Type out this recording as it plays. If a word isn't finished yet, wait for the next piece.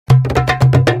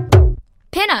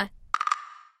Pinna!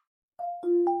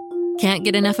 Can't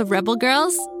get enough of Rebel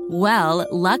Girls? Well,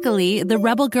 luckily, the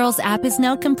Rebel Girls app is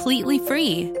now completely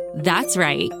free. That's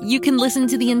right. You can listen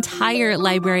to the entire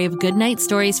library of goodnight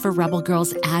stories for Rebel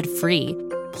Girls ad-free.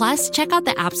 Plus, check out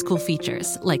the app's cool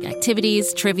features like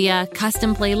activities, trivia,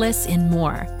 custom playlists, and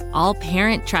more. All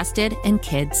parent-trusted and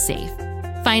kids-safe.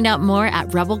 Find out more at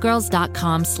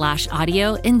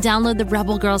rebelgirls.com/audio and download the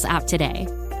Rebel Girls app today.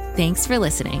 Thanks for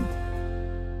listening.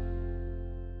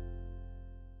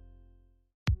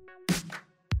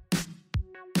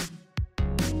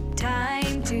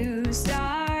 Time to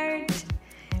start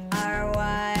our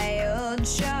wild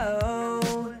show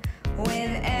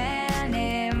with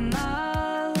animals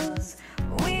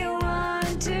we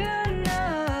want to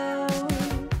know.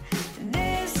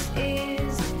 This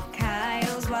is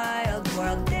Kyle's Wild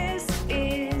World. This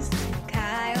is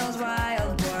Kyle's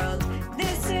Wild World.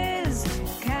 This is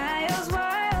Kyle's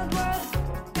Wild World.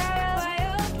 Kyle's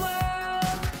Wild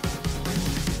World.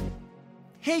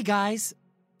 Hey guys,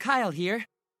 Kyle here.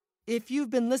 If you've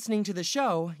been listening to the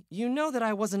show, you know that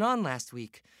I wasn't on last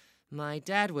week. My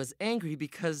dad was angry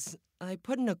because I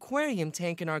put an aquarium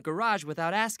tank in our garage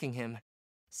without asking him.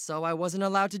 So I wasn't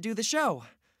allowed to do the show.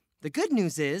 The good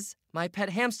news is, my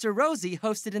pet hamster Rosie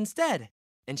hosted instead,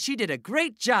 and she did a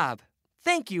great job.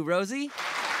 Thank you, Rosie.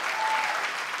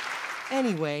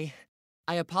 Anyway,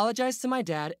 I apologized to my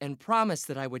dad and promised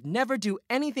that I would never do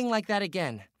anything like that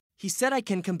again. He said I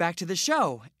can come back to the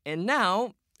show, and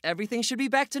now everything should be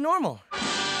back to normal.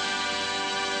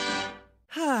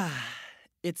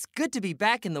 It's good to be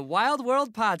back in the Wild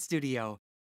World Pod Studio.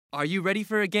 Are you ready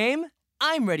for a game?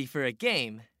 I'm ready for a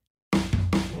game. Who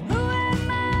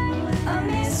am I? A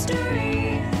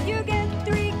mystery. You get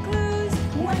 3 clues.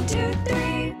 1, 2,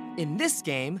 3. In this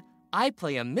game, I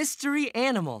play a mystery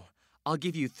animal. I'll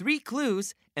give you 3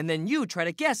 clues, and then you try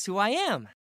to guess who I am.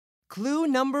 Clue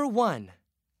number 1.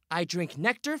 I drink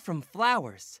nectar from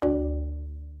flowers.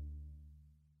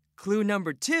 Clue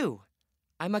number 2.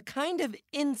 I'm a kind of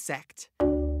insect.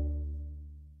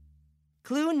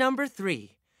 Clue number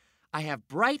 3. I have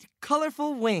bright,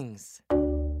 colorful wings.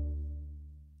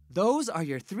 Those are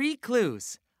your 3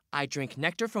 clues. I drink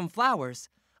nectar from flowers,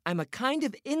 I'm a kind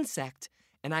of insect,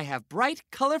 and I have bright,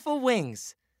 colorful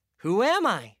wings. Who am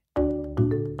I?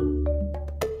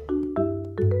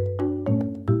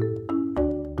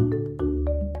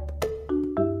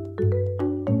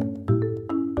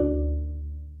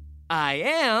 I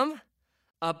am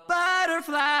a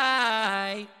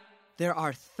butterfly. There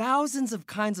are thousands of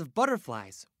kinds of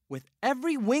butterflies with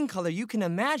every wing color you can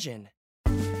imagine.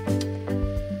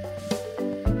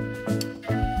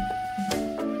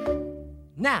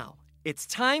 Now, it's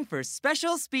time for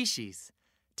Special Species.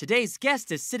 Today's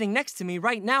guest is sitting next to me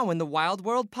right now in the Wild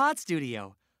World Pod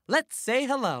Studio. Let's say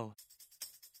hello.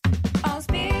 All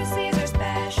species are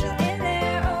special in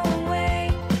their own way.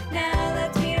 Now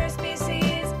let's meet our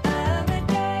species of the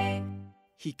day.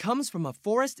 He comes from a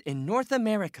forest in North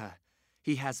America.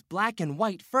 He has black and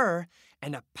white fur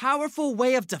and a powerful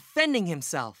way of defending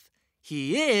himself.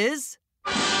 He is...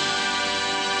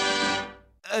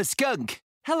 A skunk.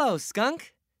 Hello,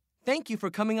 Skunk. Thank you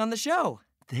for coming on the show.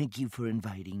 Thank you for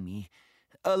inviting me.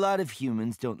 A lot of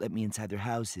humans don't let me inside their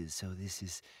houses, so this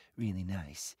is really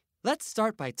nice. Let's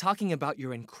start by talking about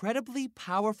your incredibly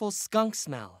powerful skunk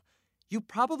smell. You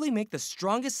probably make the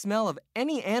strongest smell of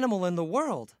any animal in the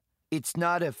world. It's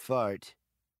not a fart.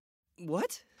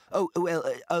 What? Oh, well,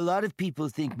 a lot of people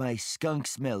think my skunk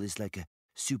smell is like a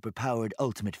superpowered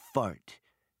ultimate fart.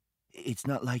 It's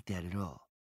not like that at all.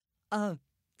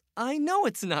 I know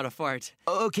it's not a fart.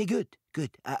 Okay, good.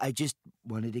 I just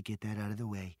wanted to get that out of the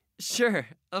way. Sure,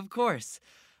 of course.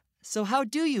 So how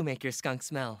do you make your skunk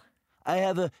smell? I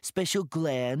have a special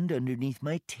gland underneath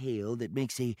my tail that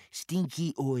makes a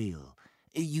stinky oil.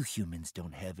 You humans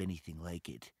don't have anything like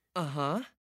it. Uh-huh.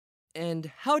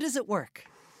 And how does it work?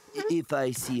 If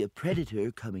I see a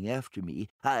predator coming after me,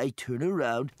 I turn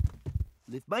around,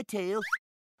 lift my tail,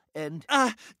 and...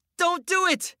 Don't do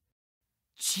it!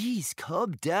 Jeez,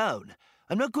 calm down.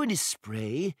 I'm not going to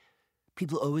spray.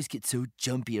 People always get so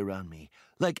jumpy around me.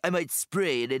 Like I might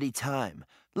spray at any time.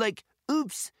 Like,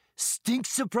 oops, stink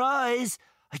surprise.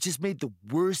 I just made the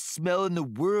worst smell in the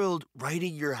world right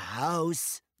in your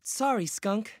house. Sorry,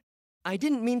 Skunk. I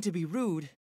didn't mean to be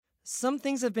rude. Some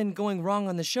things have been going wrong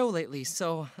on the show lately,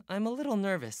 so I'm a little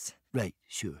nervous. Right,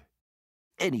 sure.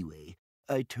 Anyway,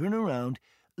 I turn around,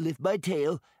 lift my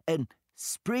tail, and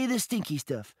spray the stinky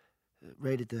stuff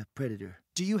right at the predator.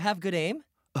 Do you have good aim?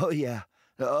 Oh, yeah.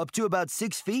 Up to about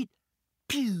 6 feet.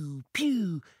 Pew,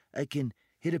 pew. I can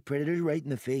hit a predator right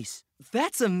in the face.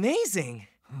 That's amazing.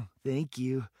 Oh, thank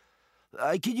you.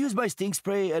 I could use my stink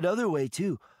spray another way,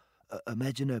 too.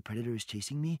 Imagine a predator is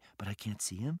chasing me, but I can't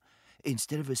see him.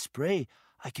 Instead of a spray,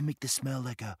 I can make the smell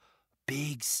like a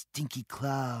big, stinky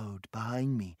cloud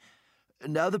behind me.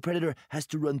 Now the predator has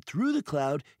to run through the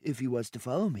cloud if he wants to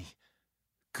follow me.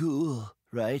 Cool,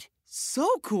 right? So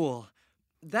cool.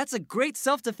 That's a great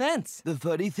self-defense. The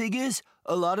funny thing is,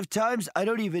 a lot of times I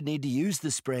don't even need to use the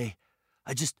spray.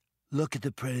 I just look at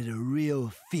the predator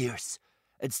real fierce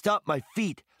and stomp my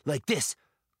feet like this.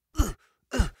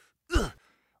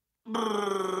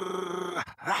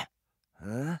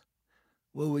 Huh?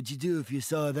 What would you do if you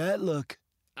saw that look?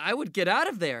 I would get out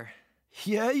of there.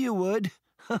 Yeah, you would.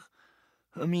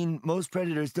 I mean, most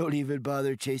predators don't even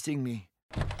bother chasing me.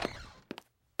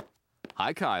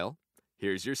 Hi, Kyle.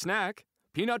 Here's your snack.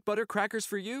 Peanut butter crackers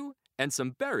for you and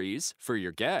some berries for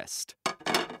your guest.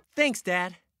 Thanks,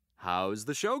 Dad. How's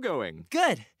the show going?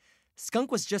 Good.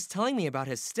 Skunk was just telling me about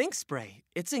his stink spray.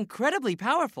 It's incredibly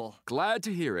powerful. Glad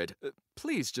to hear it.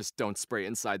 Please just don't spray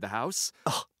inside the house.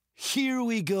 Oh, here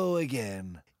we go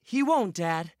again. He won't,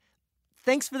 Dad.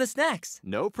 Thanks for the snacks.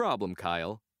 No problem,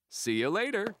 Kyle. See you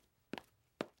later.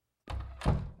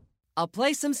 I'll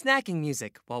play some snacking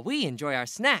music while we enjoy our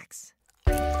snacks.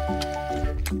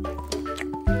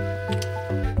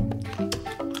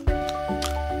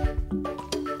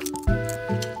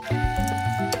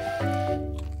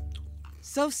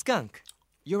 So, Skunk,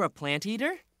 you're a plant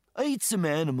eater? I eat some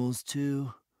animals,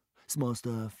 too. Small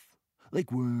stuff,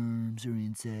 like worms or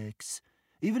insects.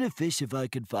 Even a fish if I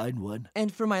could find one.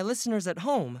 And for my listeners at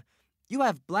home, you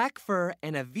have black fur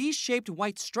and a V-shaped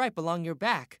white stripe along your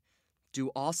back. Do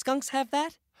all skunks have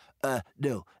that?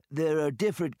 No. There are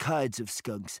different kinds of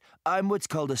skunks. I'm what's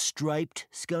called a striped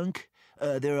skunk.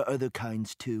 There are other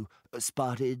kinds, too.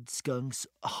 Spotted skunks,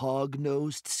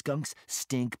 hog-nosed skunks,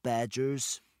 stink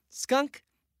badgers. Skunk,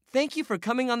 thank you for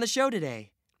coming on the show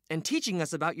today and teaching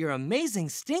us about your amazing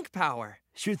stink power.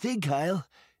 Sure thing, Kyle.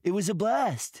 It was a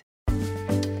blast.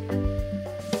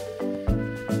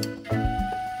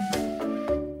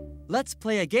 Let's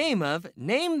play a game of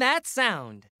Name That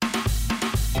Sound.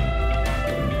 Name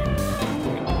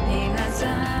that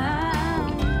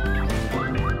sound.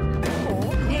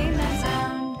 Name that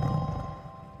sound.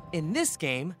 In this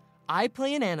game, I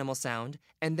play an animal sound,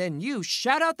 and then you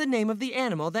shout out the name of the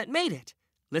animal that made it.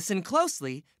 Listen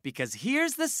closely, because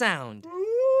here's the sound.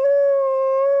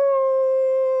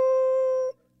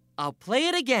 I'll play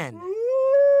it again.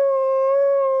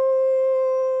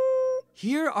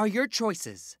 Here are your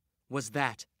choices. Was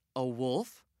that a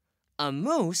wolf, a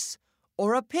moose,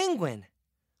 or a penguin?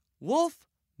 Wolf,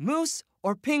 moose,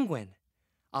 or penguin?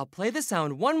 I'll play the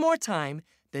sound one more time,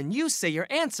 then you say your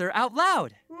answer out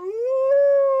loud.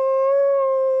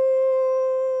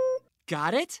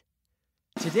 Got it?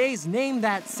 Today's Name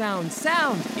That Sound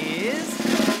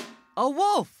is a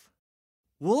wolf.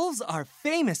 Wolves are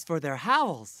famous for their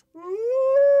howls.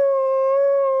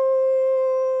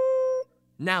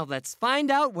 Now let's find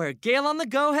out where Gail on the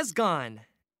Go has gone.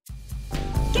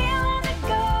 Gail on the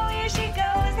go, here she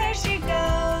goes, there she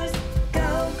goes.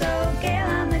 Go, go, Gail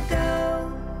on the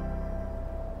go.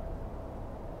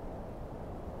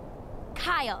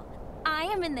 Kyle, I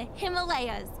am in the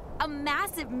Himalayas, a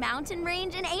massive mountain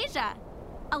range in Asia.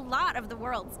 A lot of the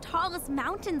world's tallest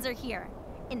mountains are here.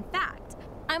 In fact,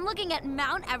 I'm looking at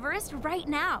Mount Everest right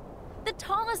now, the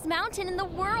tallest mountain in the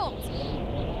world.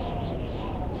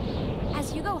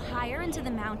 As you go higher into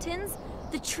the mountains,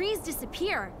 the trees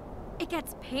disappear. It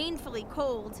gets painfully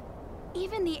cold.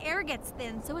 Even the air gets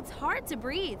thin, so it's hard to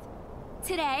breathe.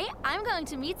 Today, I'm going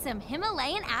to meet some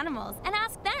Himalayan animals and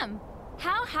ask them,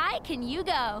 how high can you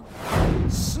go?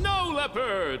 Snow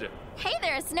leopard! Hey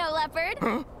there, snow leopard.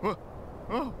 Huh?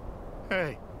 Oh,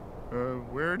 hey.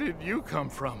 Where did you come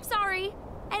from? Sorry,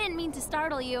 I didn't mean to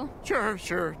startle you.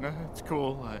 Sure. No, it's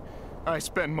cool. I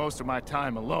spend most of my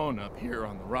time alone up here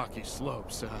on the rocky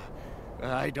slopes.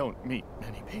 I don't meet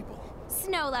many people.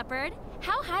 Snow leopard,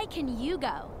 how high can you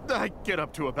go? I get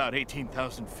up to about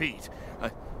 18,000 feet. I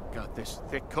got this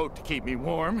thick coat to keep me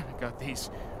warm. I got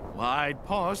these wide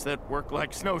paws that work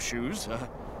like snowshoes.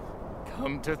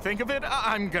 Come to think of it,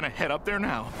 I'm gonna head up there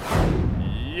now.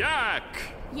 Yak!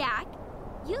 Yak,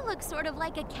 you look sort of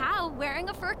like a cow wearing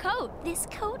a fur coat. This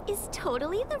coat is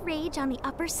totally the rage on the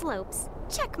upper slopes.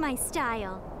 Check my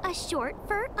style. A short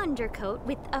fur undercoat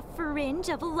with a fringe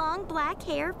of long black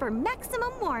hair for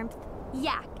maximum warmth.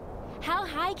 Yak, how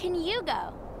high can you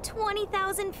go?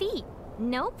 20,000 feet.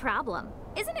 No problem.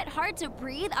 Isn't it hard to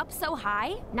breathe up so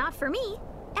high? Not for me.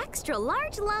 Extra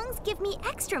large lungs give me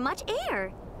extra much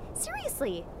air.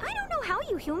 Seriously, I don't know how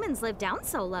you humans live down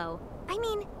so low. I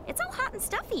mean, it's all hot and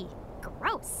stuffy.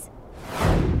 Gross.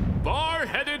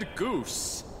 Bar-headed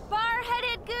goose.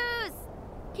 Bar-headed goose!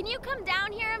 Can you come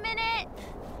down here a minute?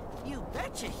 You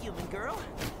betcha, human girl.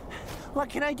 What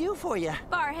can I do for you?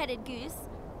 Bar-headed goose,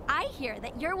 I hear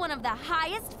that you're one of the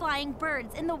highest flying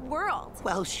birds in the world.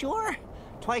 Well, sure.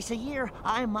 Twice a year,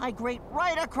 I migrate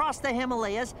right across the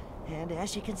Himalayas. And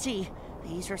as you can see,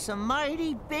 these are some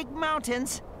mighty big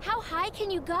mountains. How high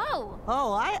can you go?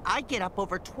 Oh, I get up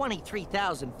over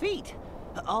 23,000 feet.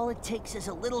 All it takes is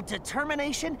a little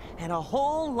determination and a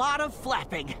whole lot of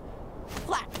flapping.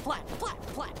 Flap, flap, flap,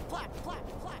 flap, flap,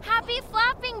 flap, flap. Happy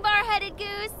flapping, bar-headed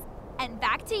goose! And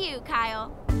back to you,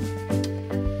 Kyle.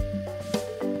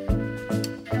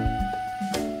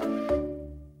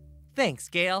 Thanks,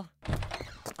 Gail.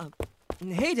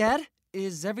 Hey, Dad.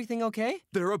 Is everything okay?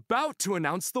 They're about to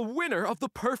announce the winner of the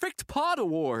Perfect Pod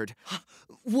Award.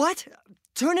 What?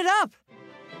 Turn it up!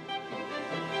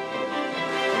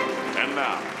 And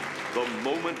now, the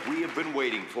moment we have been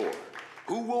waiting for.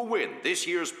 Who will win this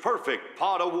year's Perfect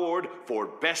Pod Award for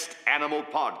Best Animal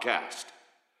Podcast?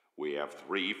 We have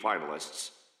 3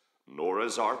 finalists: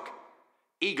 Noah's Ark,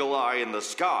 Eagle Eye in the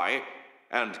Sky,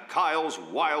 and Kyle's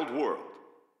Wild World.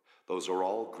 Those are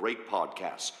all great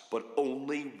podcasts, but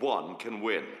only one can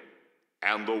win.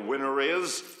 And the winner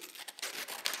is...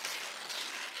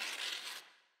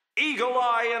 Eagle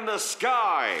Eye in the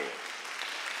Sky!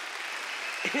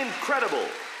 Incredible!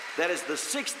 That is the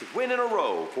 6th win in a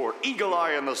row for Eagle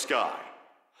Eye in the Sky.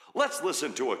 Let's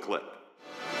listen to a clip.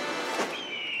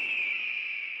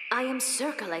 I am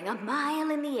circling a mile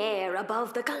in the air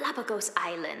above the Galapagos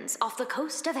Islands off the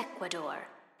coast of Ecuador.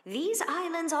 These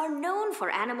islands are known for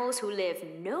animals who live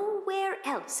nowhere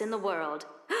else in the world.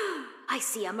 I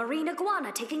see a marine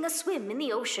iguana taking a swim in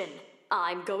the ocean.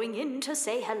 I'm going in to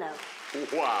say hello.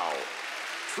 Wow,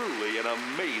 truly an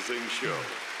amazing show.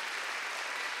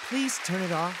 Please turn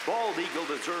it off. Bald Eagle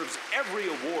deserves every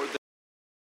award that...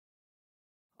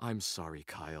 I'm sorry,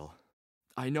 Kyle.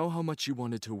 I know how much you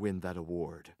wanted to win that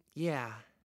award. Yeah.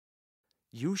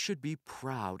 You should be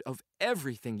proud of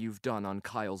everything you've done on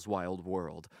Kyle's Wild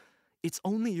World. It's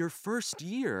only your first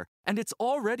year, and it's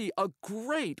already a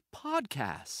great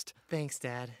podcast. Thanks,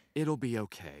 Dad. It'll be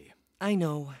okay. I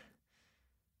know.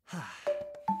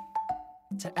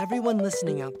 To everyone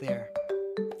listening out there,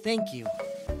 thank you.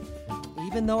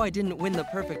 Even though I didn't win the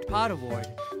Perfect Pod Award,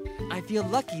 I feel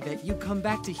lucky that you come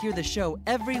back to hear the show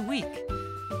every week.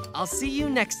 I'll see you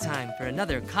next time for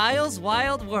another Kyle's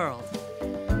Wild World.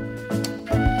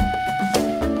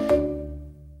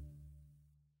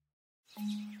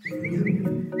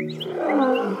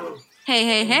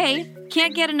 Hey,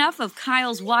 can't get enough of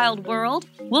Kyle's Wild World?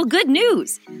 Well, good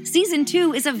news! Season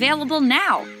 2 is available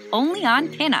now, only on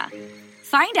Pinna.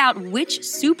 Find out which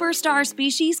superstar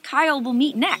species Kyle will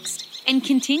meet next, and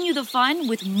continue the fun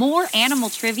with more animal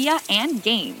trivia and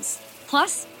games.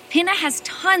 Plus, Pinna has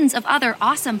tons of other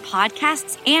awesome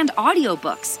podcasts and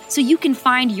audiobooks, so you can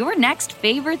find your next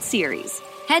favorite series.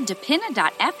 Head to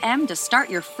pinna.fm to start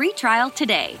your free trial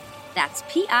today. That's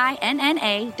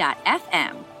PINNA.FM.